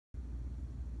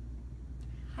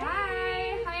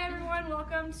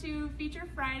welcome to Feature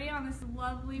Friday on this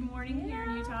lovely morning here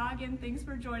in Utah. Again, thanks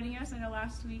for joining us. I know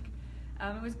last week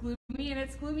it was gloomy, and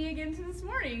it's gloomy again to this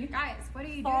morning. Guys, what are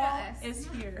you doing Fall to us? is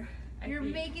here. You're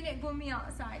making it gloomy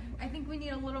outside. I think we need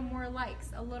a little more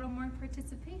likes, a little more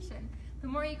participation. The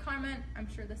more you comment,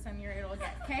 I'm sure the sunnier it'll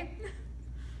get, okay?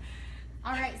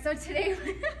 All right, so today...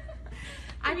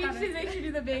 they should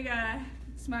do the big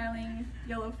smiling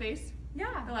yellow face.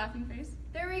 Yeah. The laughing face.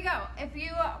 There we go. If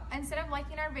you, instead of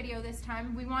liking our video this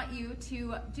time, we want you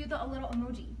to do a little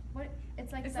emoji. What?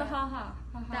 It's like It's the ha-ha.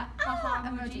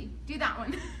 Ha-ha emoji. Do that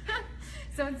one.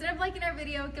 So instead of liking our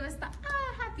video, give us the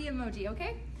happy emoji,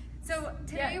 okay? So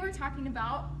today we're talking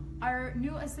about our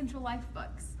new Essential Life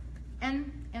books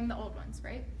and the old ones,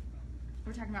 right?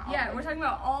 We're talking about all of them. We're talking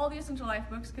about all the Essential Life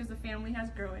books because the family has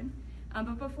grown.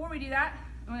 But before we do that,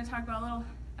 I want to talk about a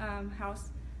little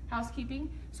housekeeping.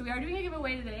 So we are doing a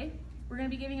giveaway today. We're going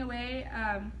to be giving away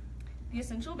the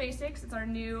Essential Basics. It's our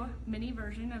new mini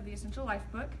version of the Essential Life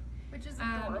book. Which is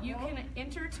adorable. You can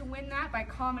enter to win that by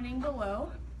commenting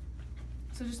below.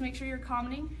 So just make sure you're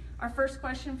commenting. Our first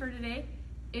question for today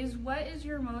is, what is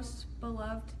your most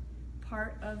beloved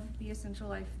part of the Essential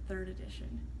Life 3rd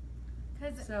edition?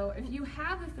 So if you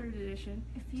have the 3rd edition,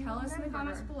 tell us in the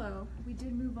comments below. We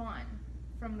did move on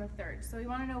from the 3rd, so we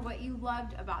want to know what you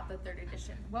loved about the 3rd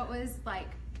edition. What was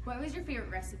your favorite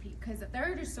recipe? Because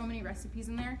there are just so many recipes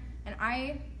in there, and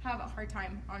I have a hard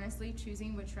time, honestly,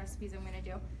 choosing which recipes I'm going to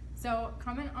do. So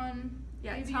comment on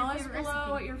tell us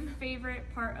below what your favorite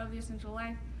part of the Essential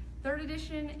Life 3rd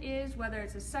edition is, whether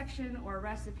it's a section or a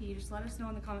recipe. Just let us know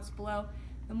in the comments below.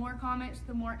 The more comments,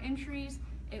 the more entries.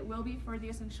 It will be for the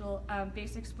Essential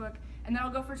Basics book, and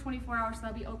that'll go for 24 hours, so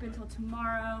that'll be open until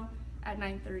tomorrow at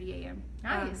 9:30 a.m.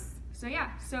 Nice.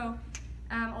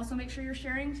 Also make sure you're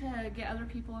sharing to get other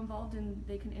people involved, and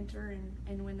they can enter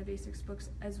and win the Basics books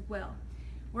as well.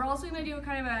 We're also going to do a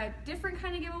kind of a different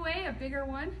kind of giveaway, a bigger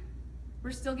one.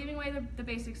 We're still giving away the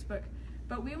Basics book,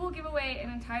 but we will give away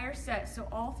an entire set. So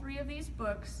all 3 of these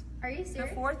books, are you serious?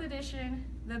 The 4th edition,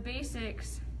 the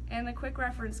Basics, and the Quick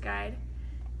Reference Guide,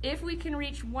 if we can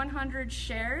reach 100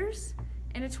 shares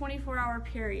in a 24-hour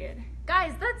period.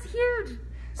 Guys, that's huge.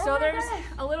 So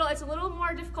it's a little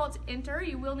more difficult to enter.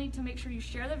 You will need to make sure you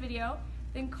share the video,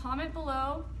 then comment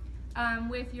below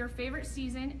with your favorite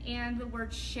season and the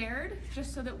word shared,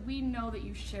 just so that we know that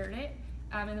you shared it,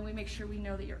 and then we make sure we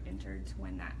know that you're entered to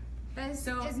win that. This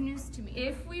is news to me.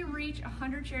 If we reach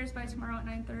 100 shares by tomorrow at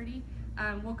 9:30,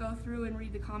 we'll go through and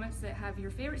read the comments that have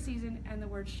your favorite season and the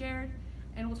word shared,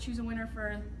 and we'll choose a winner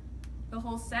for the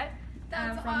whole set.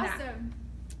 That's from awesome.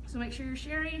 That. So make sure you're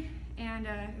sharing and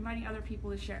inviting other people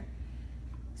to share.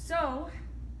 So,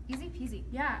 easy peasy.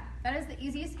 Yeah. That is the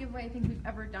easiest giveaway I think we've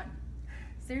ever done.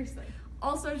 Seriously.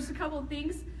 Also, just a couple of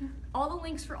things. All the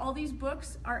links for all these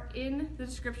books are in the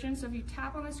description, so if you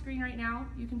tap on the screen right now,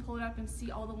 you can pull it up and see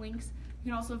all the links.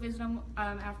 You can also visit them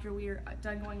after we're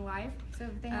done going live. So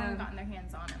if they haven't gotten their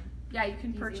hands on them. Yeah, you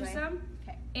can purchase them.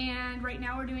 Okay. And right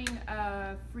now we're doing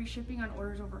free shipping on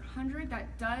orders over 100.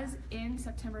 That does end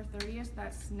September 30th.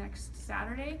 That's next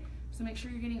Saturday. So make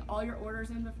sure you're getting all your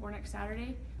orders in before next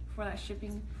Saturday, before that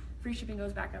free shipping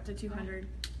goes back up to 200.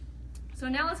 So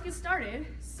now let's get started.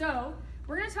 So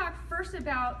we're going to talk first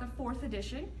about the 4th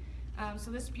edition. So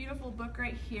this beautiful book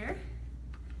right here.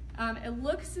 It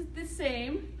looks the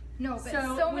same. No, but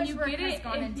so much work has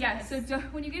gone into this. So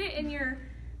when you get it in your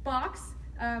box,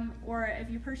 or if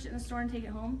you purchase it in the store and take it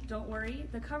home, don't worry.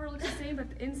 The cover looks the same, but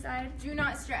the inside do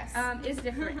not stress. Is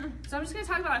different. So I'm just going to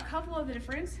talk about a couple of the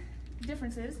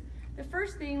differences. The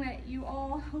first thing that you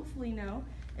all hopefully know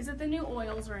is that the new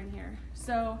oils are in here.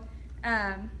 So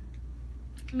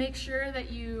make sure that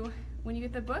when you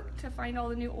get the book, to find all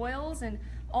the new oils and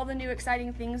all the new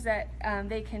exciting things that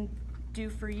they can do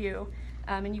for you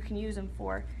and you can use them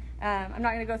for. I'm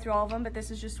not going to go through all of them, but this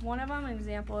is just one of them, an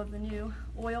example of the new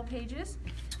oil pages.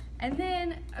 And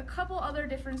then a couple other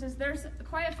differences. There's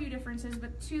quite a few differences,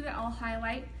 but 2 that I'll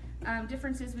highlight.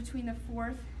 Differences between the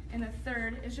 4th and the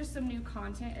 3rd is just some new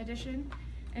content addition.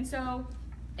 And so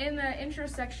in the intro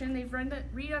section, they've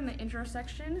read on the intro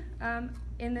section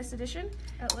in this edition.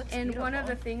 It looks and beautiful. One of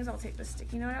the things, I'll take the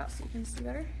sticky note out so you can see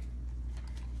better,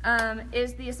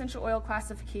 is the essential oil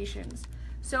classifications.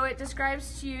 So it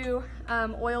describes to you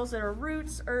oils that are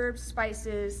roots, herbs,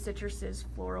 spices, citruses,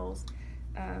 florals,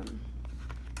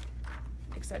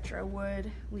 etc., wood,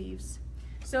 leaves,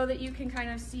 so that you can kind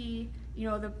of see,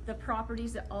 the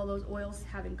properties that all those oils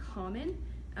have in common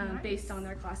based on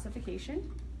their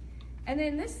classification. And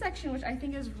then this section, which I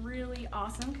think is really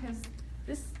awesome,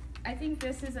 because I think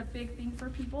this is a big thing for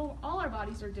people. All our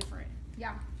bodies are different.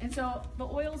 Yeah. And so the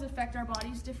oils affect our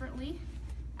bodies differently.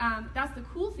 That's the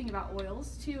cool thing about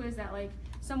oils too, is that like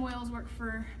some oils work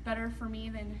better for me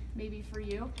than maybe for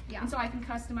you. Yeah. And so I can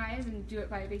customize and do it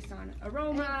based on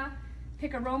aroma,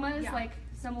 pick aromas. Yeah. Like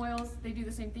some oils, they do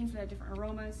the same things but have different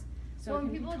aromas. So Well, it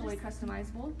can be people totally just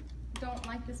customizable. Don't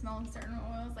like the smell of certain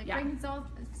oils. Like Yeah.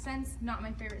 frankincense, not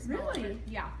my favorite smell. Really? ever.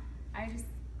 Yeah. I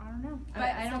don't know. But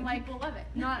I don't some like, people love it.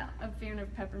 Not a fan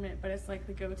of peppermint, but it's like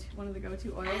one of the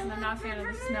go-to oils, and I'm love not a fan of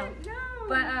the smell. peppermint,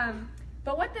 no.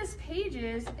 But what this page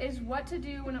is what to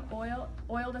do when an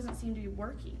oil doesn't seem to be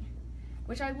working,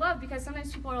 which I love, because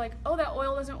sometimes people are like, oh, that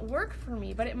oil doesn't work for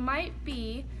me, but it might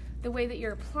be the way that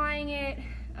you're applying it,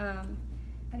 that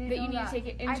you need to take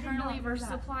it internally versus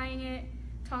applying it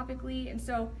topically. And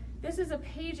so this is a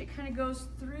page that kind of goes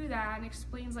through that and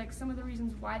explains like some of the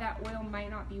reasons why that oil might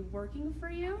not be working for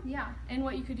you. Yeah. And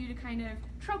what you could do to kind of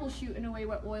troubleshoot in a way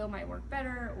what oil might work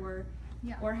better, or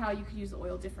how you could use the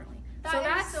oil differently. That so is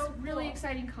that's so really cool.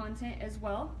 exciting content as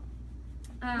well.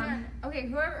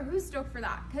 Okay, who's stoked for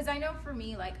that? Because I know for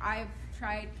me, like I've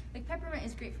tried, like peppermint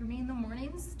is great for me in the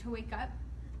mornings to wake up.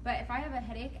 But if I have a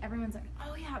headache, everyone's like,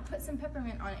 oh yeah, put some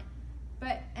peppermint on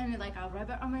it. And like I'll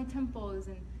rub it on my temples,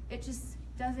 and it just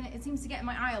doesn't, it seems to get in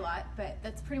my eye a lot, but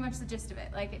that's pretty much the gist of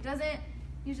it. Like it doesn't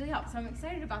usually help. So I'm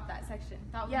excited about that section.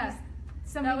 That was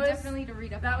something definitely to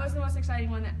read up That on. was the most exciting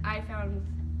one that I found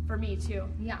for me too.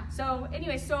 Yeah. So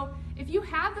anyway, so if you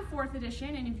have the 4th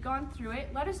edition and you've gone through it,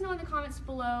 let us know in the comments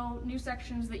below new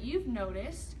sections that you've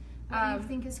noticed. What you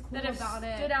think is cool that have about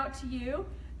it. stood out to you,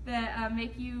 that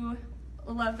make you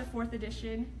love the 4th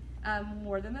edition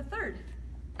more than the 3rd.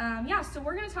 So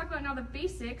we're going to talk about now the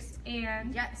basics,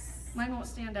 and Yes. mine won't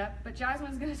stand up, but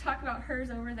Jasmine's going to talk about hers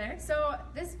over there. So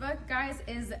this book, guys,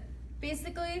 is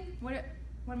basically, what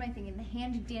am I thinking? The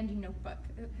Handy Dandy Notebook.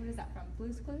 What is that from?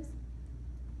 Blue's Clues?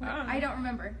 I don't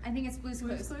remember. I think it's Blue's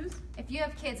Clues. If you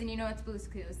have kids and you know it's Blue's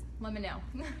Clues, let me know.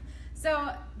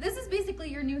 So this is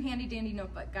basically your new handy dandy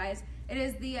notebook, guys. It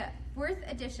is the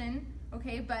 4th edition,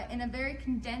 okay, but in a very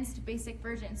condensed basic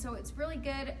version. So it's really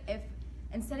good if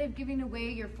instead of giving away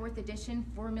your 4th edition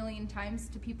 4 million times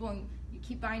to people and you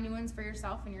keep buying new ones for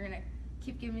yourself and you're gonna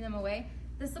keep giving them away,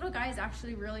 this little guy is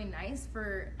actually really nice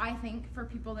for, I think, for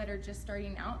people that are just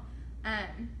starting out.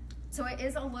 So it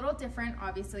is a little different,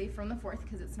 obviously, from the 4th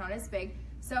because it's not as big.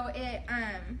 So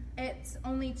it's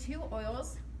only 2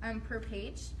 oils per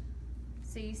page.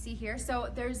 So you see here. So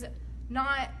there's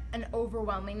not an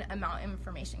overwhelming amount of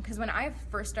information, because when I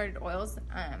first started oils,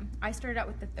 I started out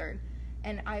with the 3rd,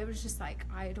 and I was just like,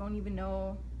 I don't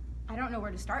know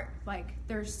where to start. Like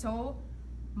there's so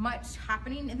much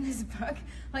happening in this book.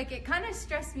 Like it kind of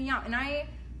stressed me out, and I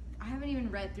haven't even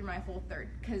read through my whole 3rd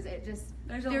because it just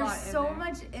there's so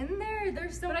much in there.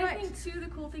 There's so much. But I think too the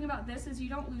cool thing about this is you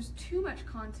don't lose too much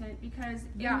content, because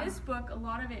in this book a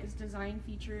lot of it is design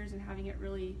features and having it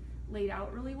really laid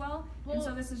out really well. And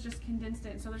so this is just condensed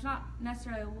it. So there's not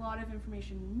necessarily a lot of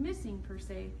information missing per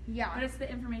se. Yeah. But it's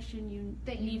the information you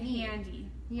need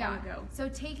handy on the go. So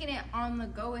taking it on the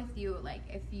go with you, like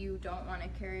if you don't want to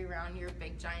carry around your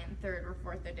big giant 3rd or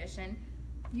 4th edition,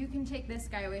 you can take this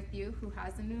guy with you who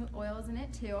has the new oils in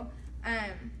it too.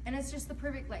 And it's just the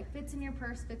perfect, like fits in your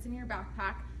purse, fits in your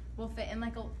backpack, will fit in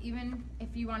like even if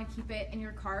you want to keep it in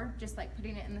your car, just like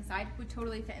putting it in the side would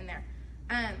totally fit in there.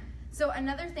 So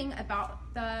another thing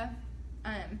about the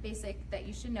basic that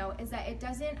you should know is that it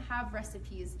doesn't have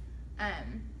recipes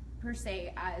per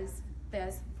se as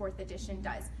the 4th edition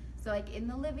does. So like in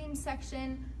the living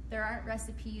section, there aren't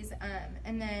recipes,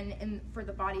 and then for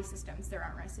the body systems, there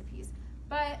aren't recipes.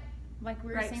 But like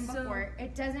we were saying before,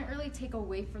 it doesn't really take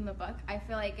away from the book. I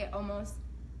feel like it almost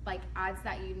like adds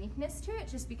that uniqueness to it,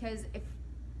 just because if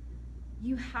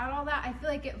you had all that, I feel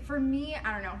like it, for me,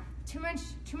 I don't know, too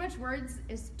much words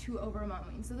is too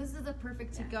overwhelming. So this is a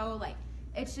perfect to go, like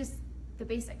it's just the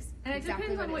basics. And it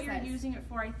depends on what you're using it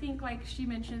for. I think like she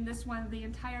mentioned, this one, the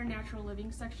entire natural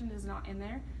living section is not in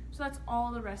there. So that's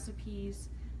all the recipes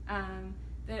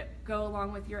that go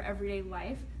along with your everyday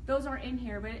life. Those aren't in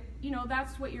here, but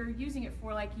that's what you're using it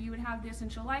for. Like you would have the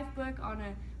Essential Life book on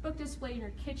a book display in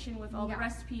your kitchen with all the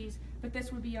recipes, but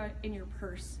this would be in your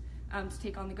purse to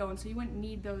take on the go, and so you wouldn't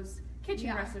need those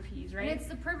kitchen recipes, right? And it's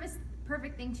the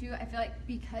perfect thing too, I feel like,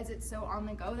 because it's so on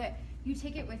the go, that you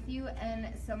take it with you and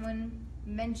someone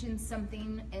mentions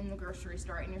something in the grocery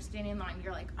store and you're standing in line,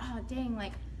 you're like, oh dang,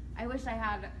 like I wish I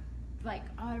had, like,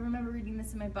 oh, I remember reading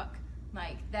this in my book,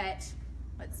 like that,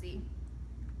 let's see,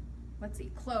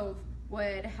 clove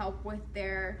would help with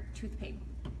their tooth pain.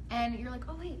 And you're like,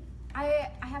 oh wait, I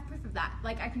have proof of that.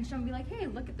 Like I can show them, be like, hey,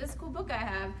 look at this cool book I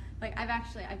have. Like I've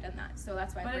done that, so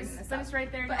that's why I'm bringing this up. But it's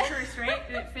right there in your purse, right?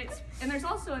 And it fits. And there's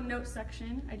also a note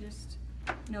section. I just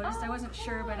noticed. I wasn't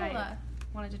sure, but I cool.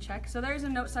 wanted to check. So there's a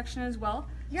note section as well.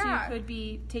 Yeah. So you could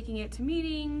be taking it to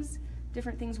meetings,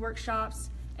 different things, workshops,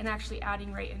 and actually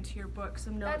adding right into your book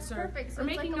some notes. That's perfect. So or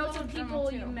it's making like a notes of little people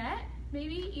journal, you too. met,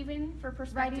 maybe even for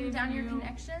perspective. Writing down your new,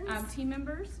 connections. team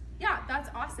members. Yeah, that's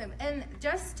awesome. And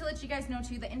just to let you guys know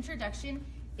too, the introduction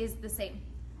is the same.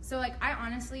 So like I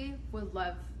honestly would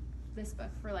love this book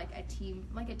for like a team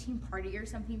party or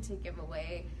something to give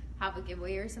away, have a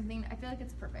giveaway or something. I feel like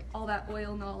it's perfect. All that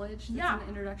oil knowledge that's Yeah. in the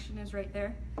introduction is right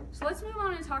there. So let's move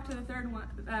on and talk to the third one,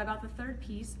 about the third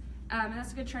piece. And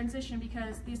that's a good transition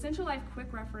because the Essential Life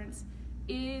Quick Reference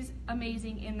is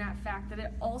amazing in that fact that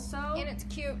it also And it's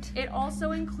cute.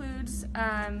 includes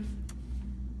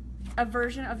a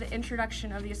version of the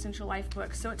introduction of the Essential Life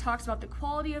book. So it talks about the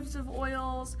quality of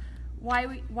oils,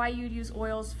 why you'd use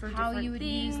oils for How different you would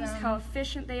things, use them. how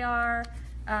efficient they are,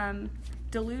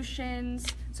 dilutions.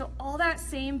 So all that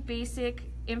same basic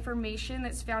information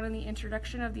that's found in the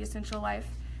introduction of the Essential Life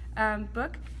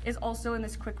book is also in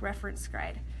this quick reference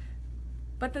guide.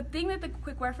 But the thing that the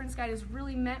quick reference guide is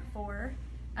really meant for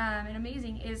and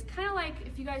amazing is kind of like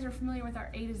if you guys are familiar with our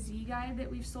A to Z guide that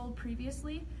we've sold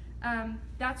previously,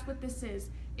 that's what this is.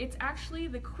 It's actually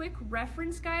the quick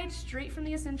reference guide straight from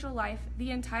the Essential Life,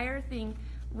 the entire thing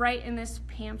right in this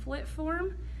pamphlet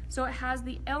form. So it has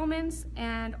the elements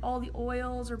and all the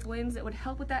oils or blends that would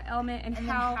help with that element and then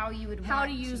how you would how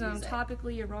want to use to them use it.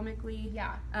 topically, aromically.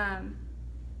 Yeah.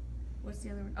 What's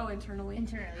the other one? Oh, internally.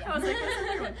 Internally, yeah. I was like, what's the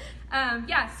other one?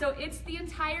 Yeah, so it's the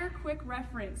entire quick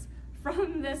reference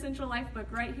from the Essential Life book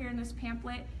right here in this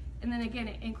pamphlet. And then again,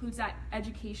 it includes that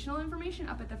educational information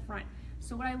up at the front.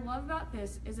 So what I love about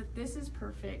this is that this is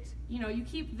perfect. You know, you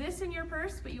keep this in your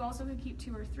purse, but you also could keep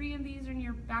 2 or 3 of these in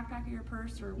your backpack of your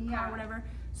purse or car Yeah. or whatever.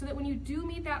 So that when you do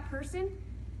meet that person,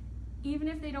 even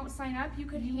if they don't sign up, you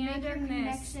could hand make your them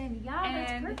this. connection. Yeah,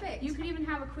 And that's perfect. you could even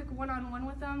have a quick one-on-one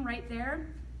with them right there.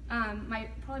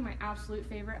 Probably my absolute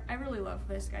favorite. I really love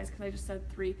this, guys, because I just said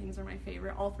 3 things are my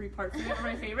favorite. All 3 parts of it are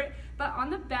my favorite. But on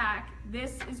the back,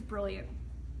 this is brilliant.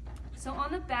 So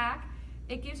on the back,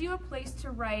 it gives you a place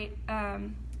to write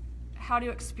how to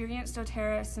experience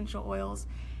doTERRA essential oils.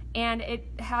 And it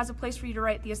has a place for you to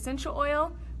write the essential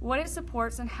oil, what it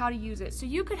supports, and how to use it. So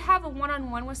you could have a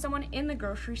one-on-one with someone in the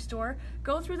grocery store,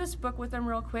 go through this book with them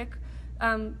real quick,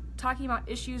 talking about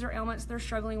issues or ailments they're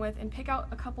struggling with, and pick out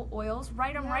a couple oils,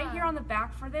 write them right here on the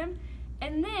back for them,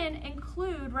 and then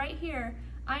include right here,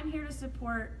 I'm here to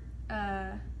support,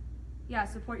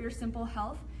 support your simple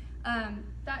health.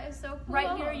 That is so cool.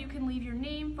 Right here, you can leave your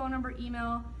name, phone number,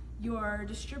 email, your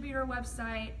distributor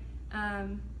website,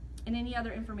 and any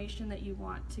other information that you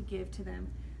want to give to them.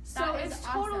 So That is it's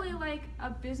totally awesome. like a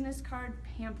business card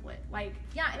pamphlet, like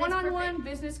Yeah, and it's one-on-one perfect.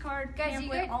 business card Guys, you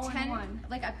pamphlet get all 10, in one.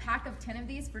 like a pack of 10 of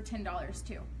these for $10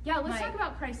 too. Yeah, let's like, talk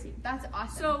about pricing. That's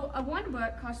awesome. So a one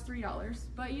book costs $3,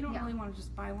 but you don't Yeah. really want to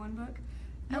just buy one book.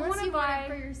 You unless want you to want buy it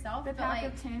for yourself, the but pack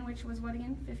like, of 10, which was what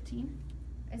again? 15.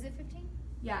 is it 15?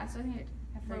 Yeah, so I think it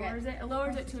forget. lowers it. It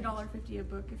lowers it Price to has $1.50 a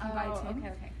book if you buy 10.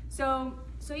 okay. So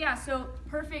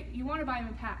perfect. You want to buy them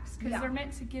in packs because Yeah. they're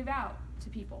meant to give out to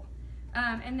people.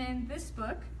 And then this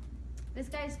book, This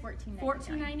guy is $14.99.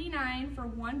 $14.99 for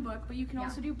one book, but you can Yeah.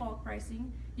 also do bulk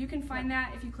pricing. You can find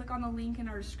that if you click on the link in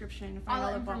our description. And find All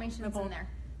the the bulk- information's the bulk, in there.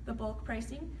 The bulk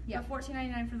pricing. Yep. The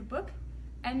 $14.99 for the book,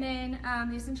 and then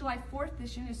the Essential Life 4th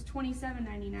edition is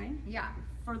 $27.99 Yeah.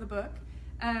 for the book.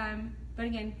 But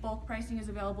again, bulk pricing is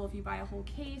available if you buy a whole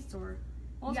case or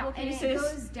multiple and cases. it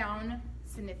goes down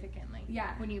significantly.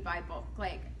 Yeah. When you buy bulk,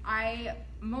 like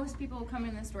most people come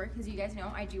in the store because you guys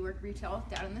know I do work retail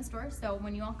down in the store. So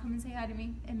when you all come and say hi to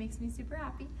me, it makes me super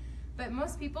happy. But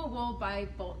most people will buy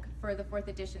bulk for the 4th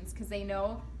editions because they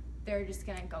know they're just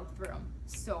gonna go through them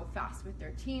so fast with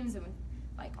their teams and with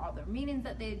like all their meetings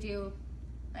that they do.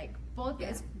 Like bulk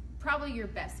is probably your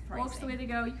best pricing. Bulk's the way to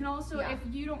go. You can also, Yeah. if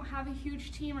you don't have a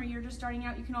huge team or you're just starting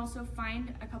out, you can also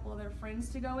find a couple other friends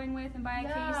to go in with and buy a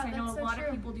Yeah, case. I know that's a so lot true.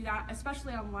 of people do that,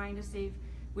 especially online to save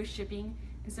with shipping.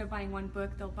 Instead of buying one book,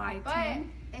 they'll buy But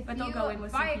 10, if but you they'll go in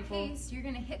with buy some a people. case, you're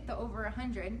gonna hit the over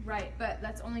 100. Right. But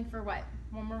that's only for what?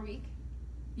 One more week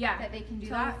Yeah, that they can do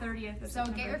till that. the 30th of So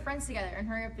September. get your friends together and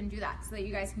hurry up and do that so that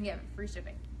you guys can get free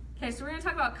shipping. Okay, so we're gonna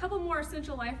talk about a couple more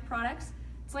Essential Life products.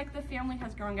 It's like the family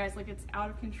has grown, guys. Like it's out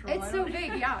of control. It's I so don't-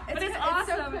 big, yeah. but it's It's so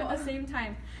awesome cool. at the same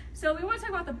time. So we want to talk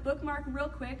about the bookmark real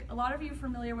quick. A lot of you are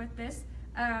familiar with this.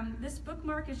 This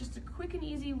bookmark is just a quick and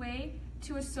easy way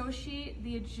to associate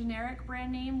the generic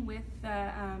brand name with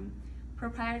the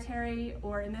proprietary,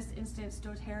 or in this instance,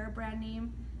 doTERRA brand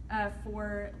name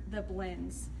for the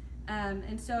blends.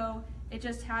 And so it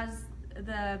just has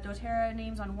the doTERRA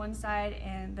names on one side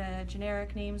and the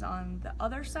generic names on the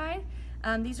other side.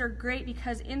 These are great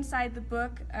because inside the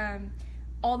book,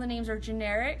 all the names are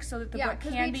generic so that the book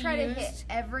can be used. Yeah, because we try to hit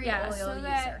every oil so user.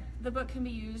 that the book can be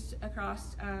used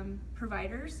across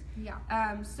providers.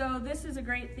 Yeah. So this is a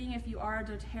great thing if you are a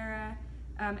doTERRA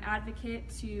advocate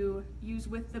to use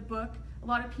with the book. A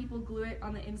lot of people glue it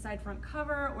on the inside front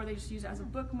cover, or they just use it as a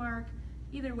bookmark.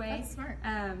 Either way. That's smart.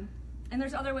 And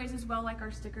there's other ways as well, like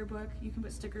our sticker book. You can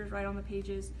put stickers right on the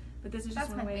pages, but this is just That's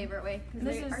one my way. favorite way because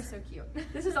they are so cute.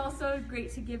 This is also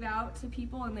great to give out to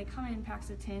people, and they come in packs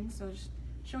of 10, so just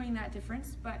showing that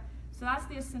difference. But so that's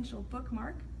the essential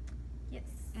bookmark. Yes.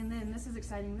 And then this is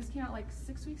exciting. This came out like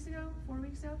 6 weeks ago, 4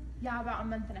 weeks ago. Yeah, about a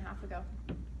month and a half ago.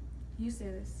 You say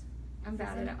this. I'm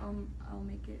bad at it. I'll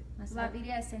make it mess La up.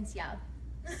 Vida Esencial.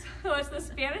 So it's the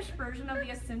Spanish version of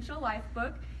the Essential Life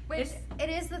book. Which it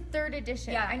is the 3rd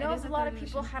edition. Yeah, I know it is a the lot 3rd of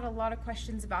people edition. had a lot of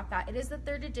questions about that. It is the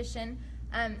 3rd edition,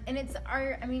 and it's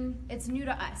it's new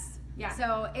to us. Yeah.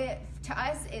 So to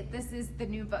us, this is the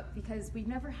new book because we've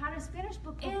never had a Spanish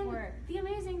book before. And the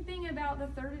amazing thing about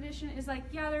the 3rd edition is like,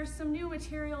 yeah, there's some new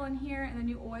material in here and the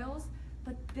new oils,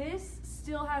 but this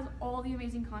still has all the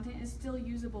amazing content. It's still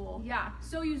usable. Yeah.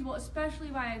 So usable, especially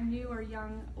by a new or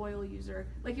young oil user.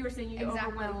 Like you were saying, you get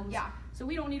overwhelmed. Yeah. So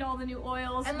we don't need all the new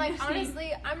oils. And like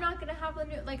honestly, I'm not gonna have the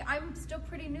new. Like I'm still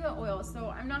pretty new at oils, so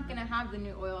I'm not gonna have the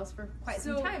new oils for quite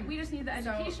some time. We just need the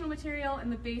educational material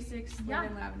and the basics,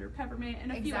 lemon, lavender, peppermint,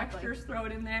 and a few extras. Throw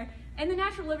it in there, and the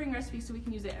natural living recipe, so we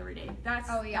can use it every day.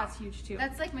 That's huge too.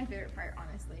 That's like my favorite part,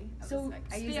 honestly. So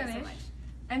I use it so much.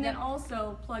 And then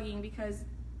also plugging because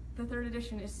the 3rd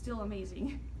edition is still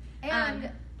amazing. And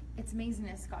its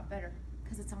amazingness got better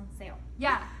because it's on sale.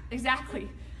 Yeah, exactly.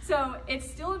 So it's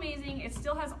still amazing. It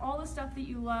still has all the stuff that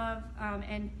you love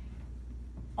and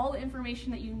all the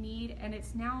information that you need. And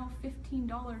it's now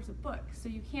 $15 a book, so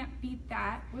you can't beat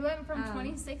that. We went from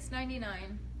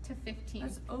 $26.99 to $15.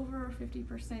 That's over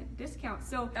 50% discount.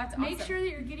 So that's make awesome. sure that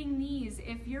you're getting these.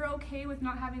 If you're okay with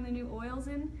not having the new oils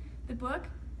in the book,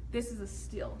 this is a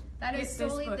steal. That is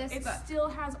solely this book. It still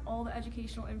has all the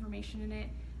educational information in it,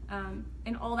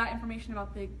 and all that information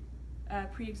about the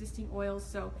pre-existing oils.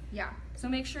 So so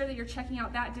make sure that you're checking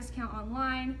out that discount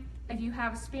online. If you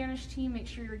have a Spanish team, make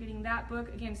sure you're getting that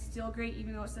book. Again, still great,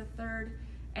 even though it's the 3rd.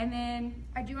 And then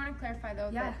I do want to clarify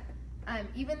though that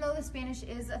even though the Spanish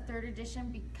is a 3rd edition,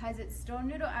 because it's still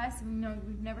new to us,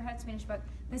 we've never had a Spanish book,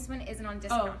 this one isn't on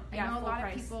discount. I know a lot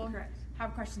of people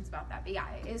have questions about that, but yeah,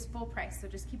 it is full price, so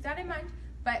just keep that in mind.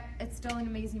 But it's still an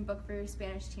amazing book for your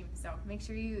Spanish team, so make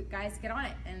sure you guys get on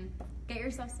it and get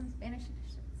yourself some Spanish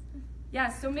editions. Yeah,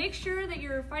 so make sure that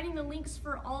you're finding the links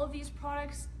for all of these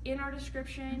products in our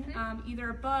description, either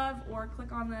above or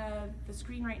click on the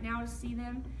screen right now to see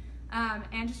them.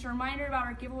 And just a reminder about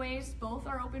our giveaways. Both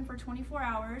are open for 24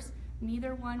 hours.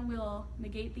 Neither one will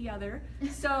negate the other.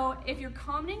 So if you're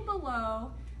commenting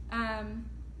below,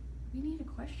 we need a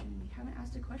question. We haven't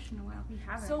asked a question in a while. We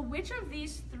haven't. So which of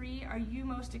these 3 are you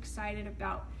most excited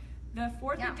about? The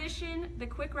 4th edition, the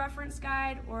quick reference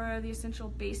guide, or the essential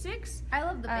basics? I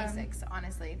love the basics,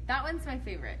 honestly. That one's my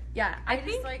favorite. Yeah, I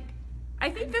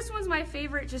think this one's my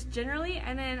favorite just generally,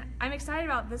 and then I'm excited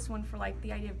about this one for like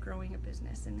the idea of growing a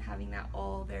business and having that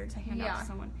all there to hand out to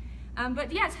someone.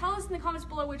 But yeah, tell us in the comments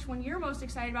below which one you're most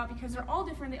excited about because they're all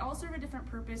different. They all serve a different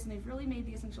purpose, and they've really made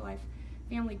the Essential Life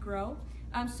family grow.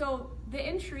 So the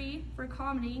entry for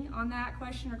commenting on that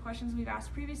question or questions we've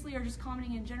asked previously, or just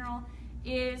commenting in general,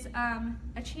 is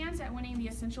a chance at winning the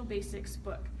Essential Basics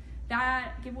book.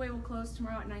 That giveaway will close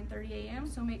tomorrow at 9:30 a.m.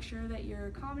 So make sure that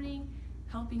you're commenting,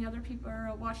 helping other people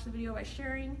watch the video by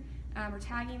sharing or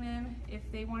tagging them if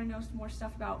they want to know some more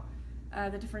stuff about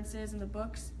the differences in the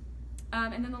books.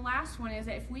 And then the last one is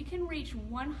that if we can reach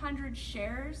 100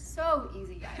 shares, so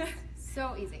easy, guys,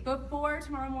 so easy, before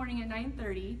tomorrow morning at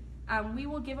 9:30, we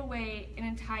will give away an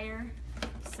entire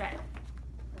set.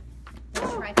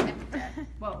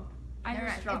 Whoa.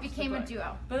 It became a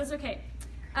duo, but it's okay.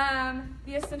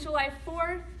 The Essential Life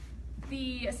 4,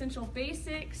 the Essential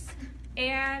Basics,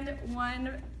 and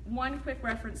one quick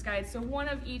reference guide. So one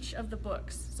of each of the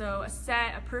books. So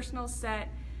a personal set,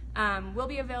 will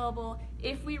be available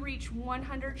if we reach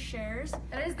 100 shares.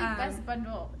 That is the best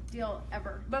bundle deal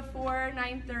ever. Before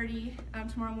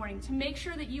 9:30 tomorrow morning. To make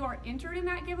sure that you are entered in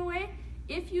that giveaway,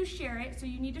 if you share it, so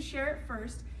you need to share it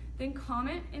first, then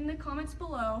comment in the comments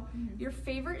below your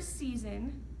favorite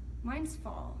season. Mine's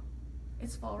fall.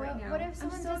 It's fall right now. What if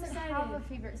someone doesn't have a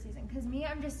favorite season? Because me,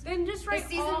 I'm just write the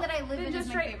season that I live in is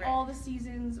my favorite. All the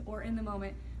seasons or in the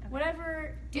moment. Okay.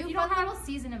 Whatever. Do fun little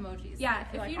season emojis. Yeah,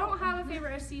 if you don't have a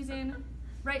favorite season,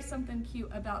 write something cute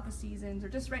about the seasons, or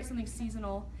just write something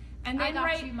seasonal, and then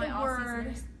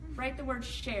write the word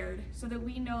shared, so that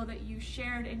we know that you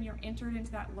shared and you're entered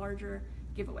into that larger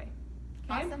giveaway.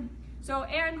 Okay? Awesome. So,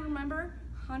 and remember,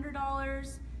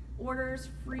 $100 orders,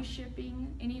 free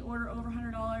shipping, any order over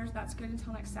 $100, that's good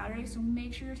until next Saturday, so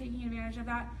make sure you're taking advantage of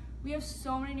that. We have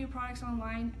so many new products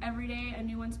online every day, and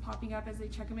new ones popping up as they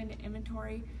check them into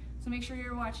inventory, so make sure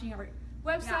you're watching our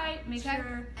website, make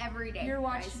sure every day, you're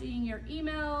watching your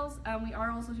emails. We are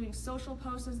also doing social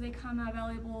posts as they come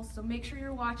available, so make sure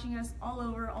you're watching us all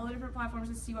over, all the different platforms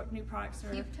to see what new products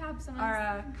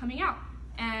are coming out.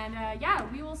 And yeah,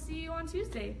 we will see you on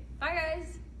Tuesday. Bye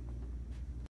guys!